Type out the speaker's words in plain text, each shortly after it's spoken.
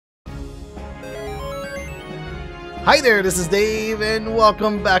Hi there, this is Dave, and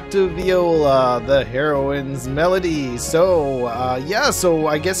welcome back to Viola, the heroine's melody. So I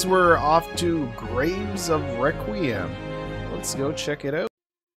guess we're off to Graves of Requiem. Let's go check it out.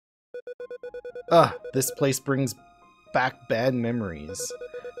 This place brings back bad memories.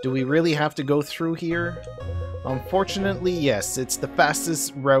 Do we really have to go through here? Unfortunately, yes, it's the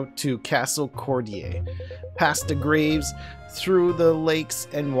fastest route to Castle Cordier, past the graves, through the lakes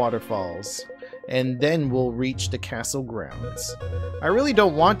and waterfalls, and then we'll reach the castle grounds. I really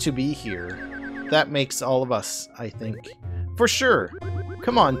don't want to be here. That makes all of us, I think. For sure.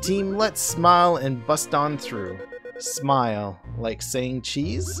 Come on, team, let's smile and bust on through. Smile, like saying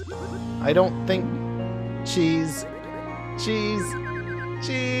cheese? I don't think cheese. Cheese.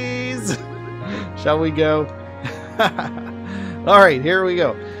 Cheese. Shall we go? Alright, here we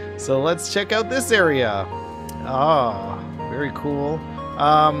go. So let's check out this area. Ah, very cool.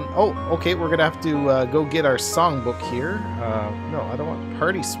 Oh, okay, we're gonna have to go get our songbook here. No, I don't want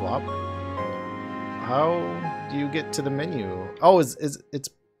party swap. How do you get to the menu? Oh, it's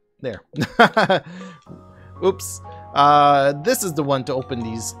there. Oops. This is the one to open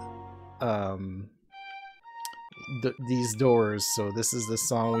these doors. So this is the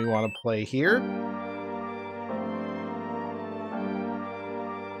song we want to play here.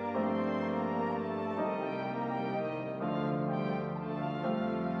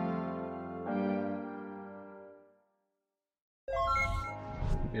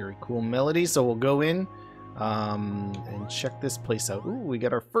 Very cool melody. So we'll go in and check this place out. Ooh, we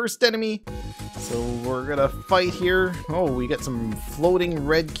got our first enemy. So we're gonna fight here. Oh, we got some floating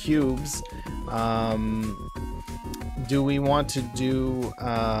red cubes. Do we want to do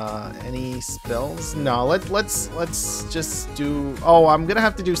any spells? No, let's just do. Oh, I'm gonna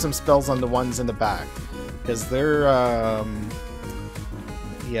have to do some spells on the ones in the back because they're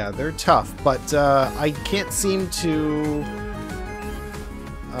yeah, they're tough. But I can't seem to.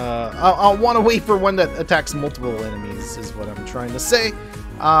 I'll want to wait for one that attacks multiple enemies, is what I'm trying to say.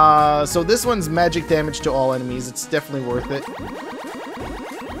 So this one's magic damage to all enemies. It's definitely worth it.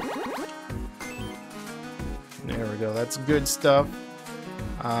 There we go. That's good stuff.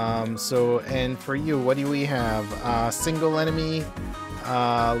 And for you, what do we have? Single enemy,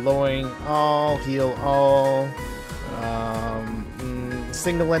 lowering all, heal all.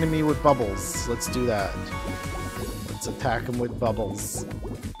 Single enemy with bubbles. Let's do that. Let's attack him with bubbles.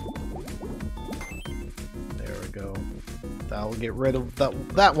 There we go. That'll get rid of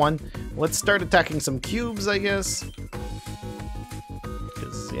that one. Let's start attacking some cubes, I guess.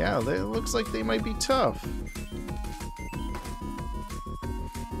 Because, yeah, it looks like they might be tough.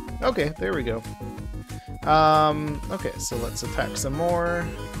 Okay, there we go. Okay, so let's attack some more.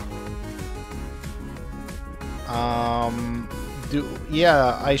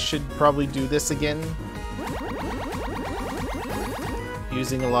 Yeah, I should probably do this again.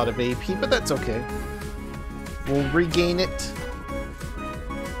 Using a lot of AP, but that's okay. We'll regain it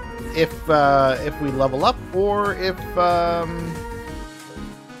if we level up, or if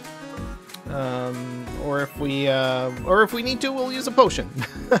we need to, we'll use a potion.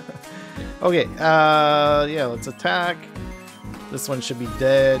 Okay, yeah, let's attack. This one should be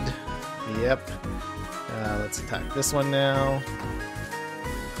dead. Yep. Let's attack this one now.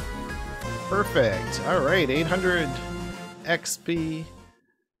 Perfect. All right, 800 XP.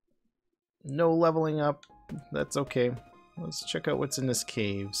 No leveling up. That's okay. Let's check out what's in this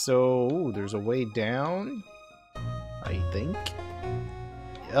cave. So, ooh, there's a way down, I think.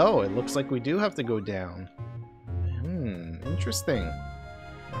 Oh, it looks like we do have to go down. Interesting.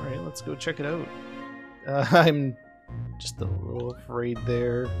 Alright, let's go check it out. I'm just a little afraid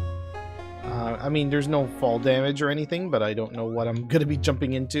there. I mean, there's no fall damage or anything, but I don't know what I'm gonna be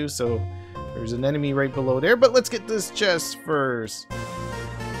jumping into, so there's an enemy right below there. But let's get this chest first.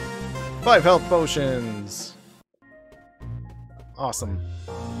 5 health potions. Awesome.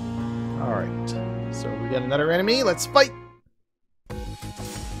 Alright. So we got another enemy. Let's fight!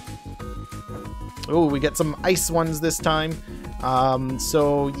 Oh, we get some ice ones this time.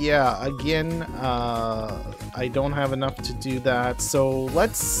 So yeah, again, I don't have enough to do that. So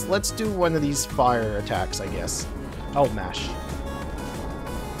let's do one of these fire attacks, I guess. Oh, mash.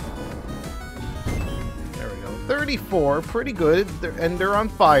 34, pretty good, and they're on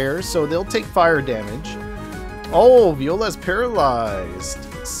fire, so they'll take fire damage. Oh, Viola's paralyzed.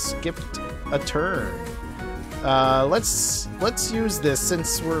 Skipped a turn. Let's use this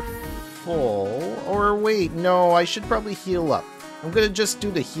since we're full. Or wait, no, I should probably heal up. I'm gonna just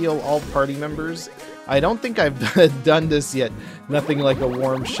do the heal all party members. I don't think I've done this yet. Nothing like a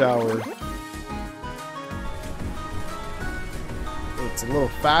warm shower. It's a little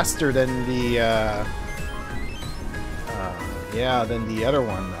faster than the Yeah, then the other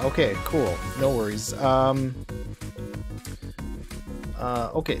one. Okay, cool. No worries.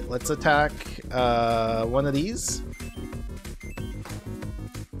 Okay, let's attack one of these.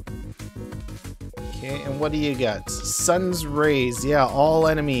 Okay, and what do you got? Sun's rays. Yeah, all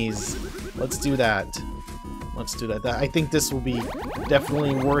enemies. Let's do that. Let's do that. I think this will be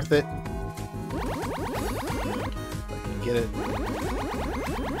definitely worth it. If I can get it.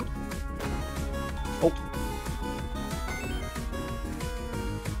 Oh.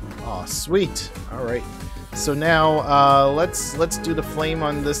 Oh, sweet. All right. So now, let's do the flame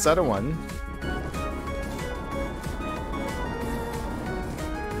on this other one.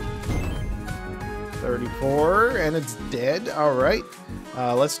 $34, and it's dead. All right.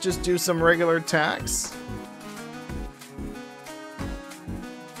 Let's just do some regular attacks.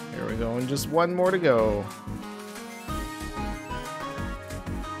 Here we go, and just one more to go.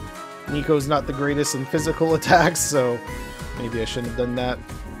 Nico's not the greatest in physical attacks, so maybe I shouldn't have done that.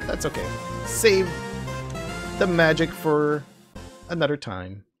 That's okay. Save the magic for another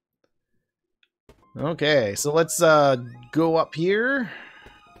time. Okay, so let's go up here.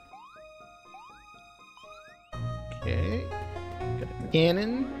 Okay, got a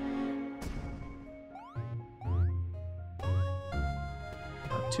cannon.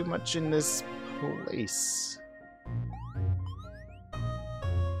 Not too much in this place.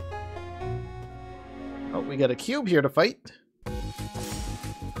 Oh, we got a cube here to fight.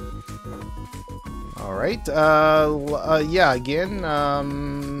 Alright, yeah, again,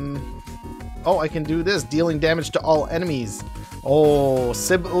 oh, I can do this, dealing damage to all enemies. Oh,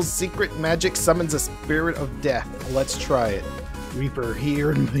 Sybil's secret magic summons a spirit of death. Let's try it. Reaper,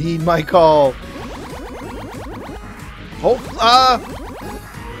 hear and heed my call. Oh,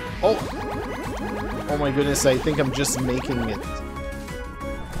 oh my goodness, I think I'm just making it.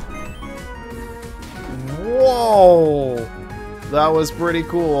 Whoa! That was pretty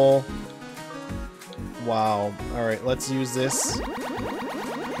cool. Wow. Alright, let's use this.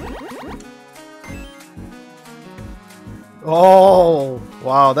 Oh!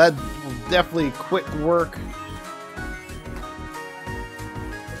 Wow, that definitely quick work.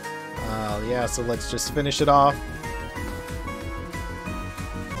 Yeah, so let's just finish it off.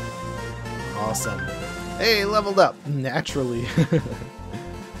 Awesome. Hey, leveled up! Naturally.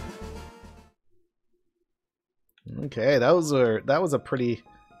 Okay, that was a pretty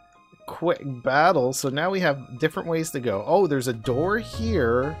quick battle. So now we have different ways to go. Oh, there's a door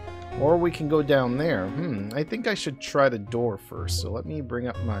here, or we can go down there. I think I should try the door first. So let me bring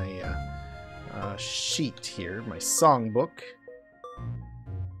up my sheet here, my songbook.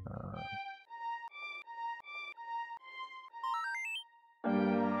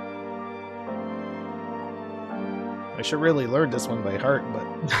 I should really learn this one by heart, but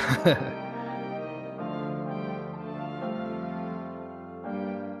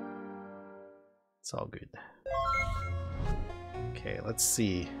it's all good. Okay, let's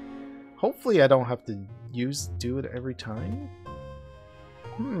see. Hopefully I don't have to do it every time.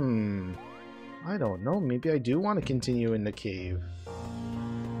 I don't know. Maybe I do want to continue in the cave.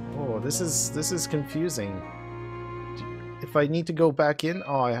 Oh, this is confusing. If I need to go back in,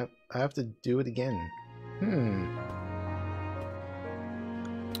 oh, I have to do it again.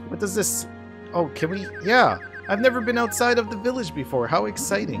 What does this... Oh, can we... Yeah! I've never been outside of the village before. How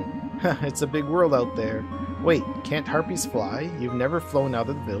exciting. It's a big world out there. Wait, can't harpies fly? You've never flown out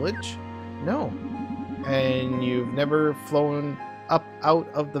of the village? No. And you've never flown up out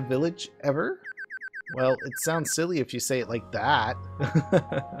of the village ever? Well, it sounds silly if you say it like that.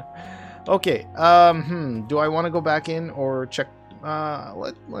 Okay, do I want to go back in or check... I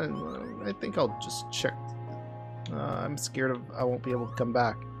think I'll just check. I'm scared of I won't be able to come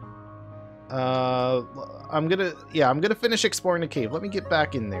back. I'm gonna finish exploring the cave. Let me get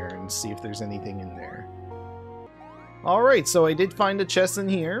back in there and see if there's anything in there. Alright, so I did find a chest in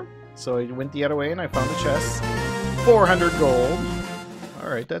here. So I went the other way and I found a chest. 400 gold.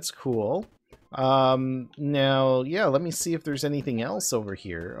 Alright, that's cool. Now, yeah, let me see if there's anything else over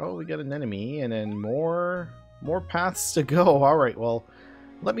here. Oh, we got an enemy and then more paths to go. Alright, well,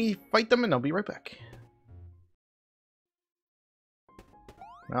 let me fight them and I'll be right back.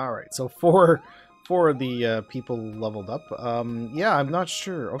 Alright, so four of the people leveled up. Yeah, I'm not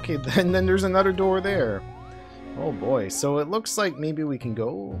sure. Okay, then there's another door there. Oh boy, so it looks like maybe we can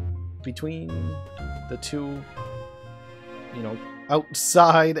go between the two, you know,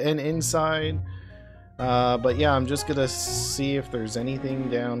 outside and inside. But yeah, I'm just gonna see if there's anything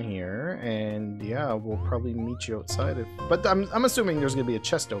down here, and yeah, we'll probably meet you outside. But I'm assuming there's gonna be a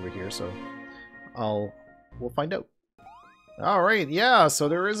chest over here, so we'll find out. Alright, yeah, so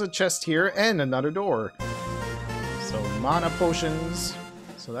there is a chest here and another door. So mana potions.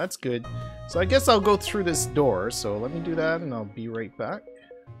 So that's good. So I guess I'll go through this door. So let me do that and I'll be right back.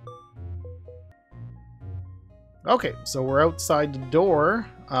 Okay, so we're outside the door.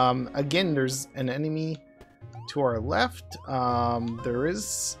 Again, there's an enemy to our left. There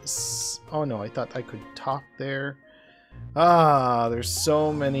is... Oh no, I thought I could talk there. There's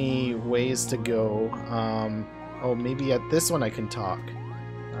so many ways to go. Oh, maybe at this one I can talk.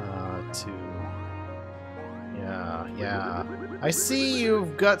 Yeah. I see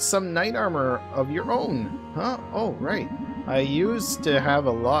you've got some knight armor of your own. Huh? Oh, right. I used to have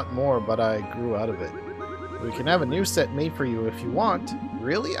a lot more, but I grew out of it. We can have a new set made for you if you want.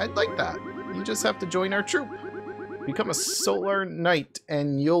 Really? I'd like that. You just have to join our troop. Become a solar knight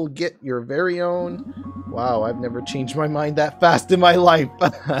and you'll get your very own... Wow, I've never changed my mind that fast in my life.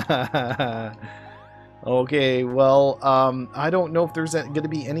 Okay, well, I don't know if there's going to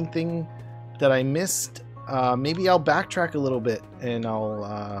be anything that I missed. Maybe I'll backtrack a little bit and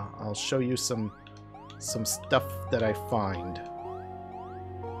I'll show you some stuff that I find.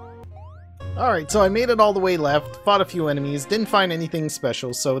 Alright, so I made it all the way left, fought a few enemies, didn't find anything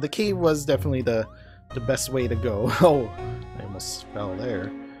special, so the cave was definitely the best way to go. Oh, I almost fell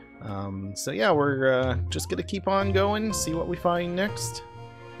there. So yeah, we're just gonna keep on going, see what we find next.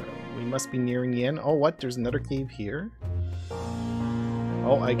 We must be nearing the end. Oh, what? There's another cave here.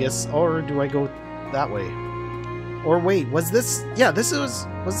 Oh, I guess, or do I go that way? Or wait, was this... Yeah,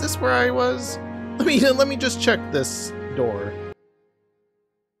 was this where I was? Let me just check this door.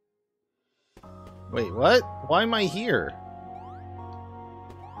 Wait, what? Why am I here?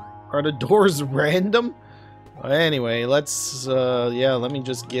 Are the doors random? Anyway, let's, yeah, let me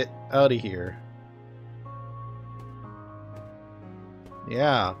just get out of here.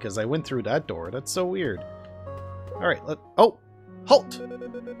 Yeah, because I went through that door. That's so weird. Alright, oh! Halt!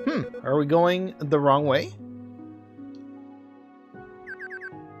 Are we going the wrong way?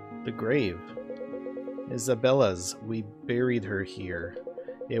 The grave. Isabella's. We buried her here.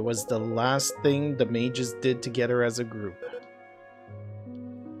 It was the last thing the mages did together as a group.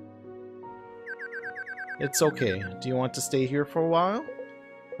 It's okay. Do you want to stay here for a while?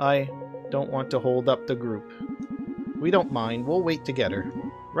 I don't want to hold up the group. We don't mind. We'll wait together.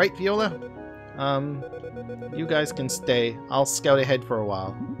 Right, Viola? You guys can stay. I'll scout ahead for a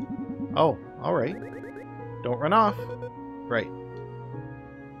while. Oh, alright. Don't run off. Right.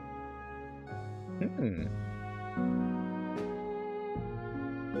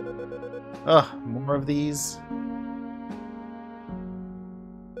 Ugh, more of these.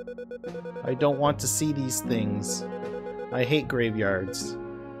 I don't want to see these things. I hate graveyards.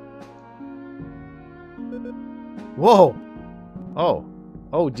 Whoa!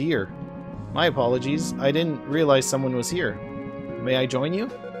 Oh dear. My apologies. I didn't realize someone was here. May I join you?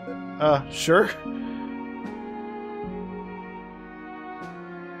 Sure.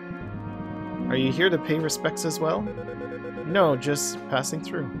 Are you here to pay respects as well? No, just passing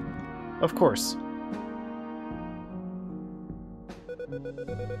through. Of course.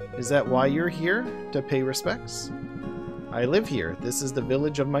 Is that why you're here? To pay respects? I live here. This is the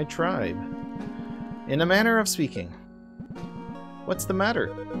village of my tribe. In a manner of speaking. What's the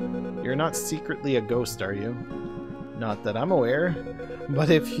matter? You're not secretly a ghost, are you? Not that I'm aware. But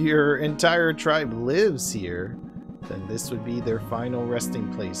if your entire tribe lives here, then this would be their final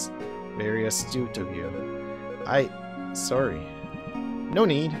resting place. Very astute of you. Sorry. No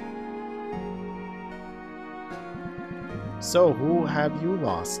need. So, who have you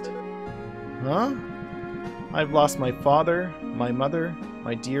lost? Huh? I've lost my father, my mother,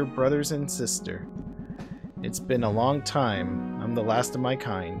 my dear brothers and sister. It's been a long time. I'm the last of my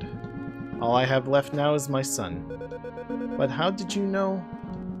kind. All I have left now is my son. But how did you know?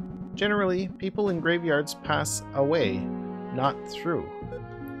 Generally, people in graveyards pass away, not through.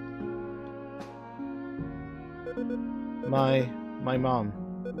 My mom.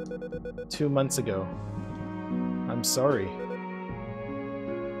 2 months ago. I'm sorry.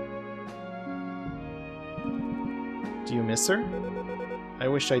 Do you miss her? I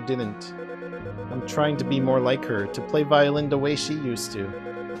wish I didn't. I'm trying to be more like her, to play violin the way she used to.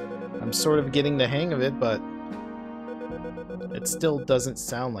 I'm sort of getting the hang of it, but it still doesn't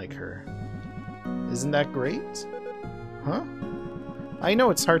sound like her. Isn't that great? Huh? I know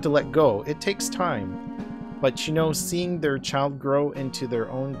it's hard to let go. It takes time. But you know, seeing their child grow into their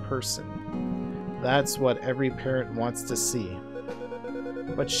own person, that's what every parent wants to see.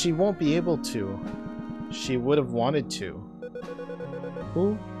 But she won't be able to. She would have wanted to.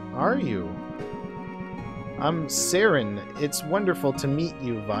 Who are you? I'm Saren. It's wonderful to meet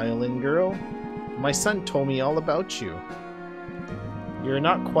you, violin girl. My son told me all about you. You're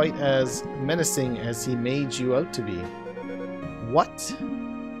not quite as menacing as he made you out to be. What?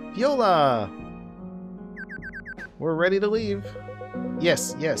 Viola! We're ready to leave.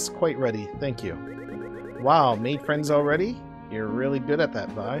 Yes, yes, quite ready. Thank you. Wow, made friends already? You're really good at that,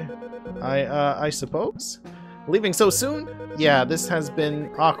 Vi. I suppose? Leaving so soon? Yeah, this has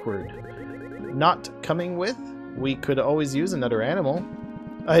been awkward. Not coming with? We could always use another animal.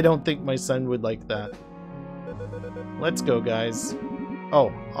 I don't think my son would like that. Let's go, guys.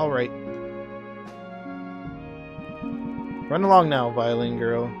 Oh, alright. Run along now, violin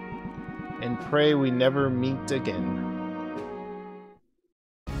girl, and pray we never meet again.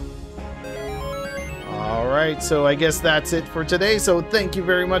 Alright, so I guess that's it for today, so thank you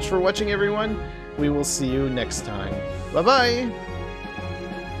very much for watching, everyone. We will see you next time. Bye-bye!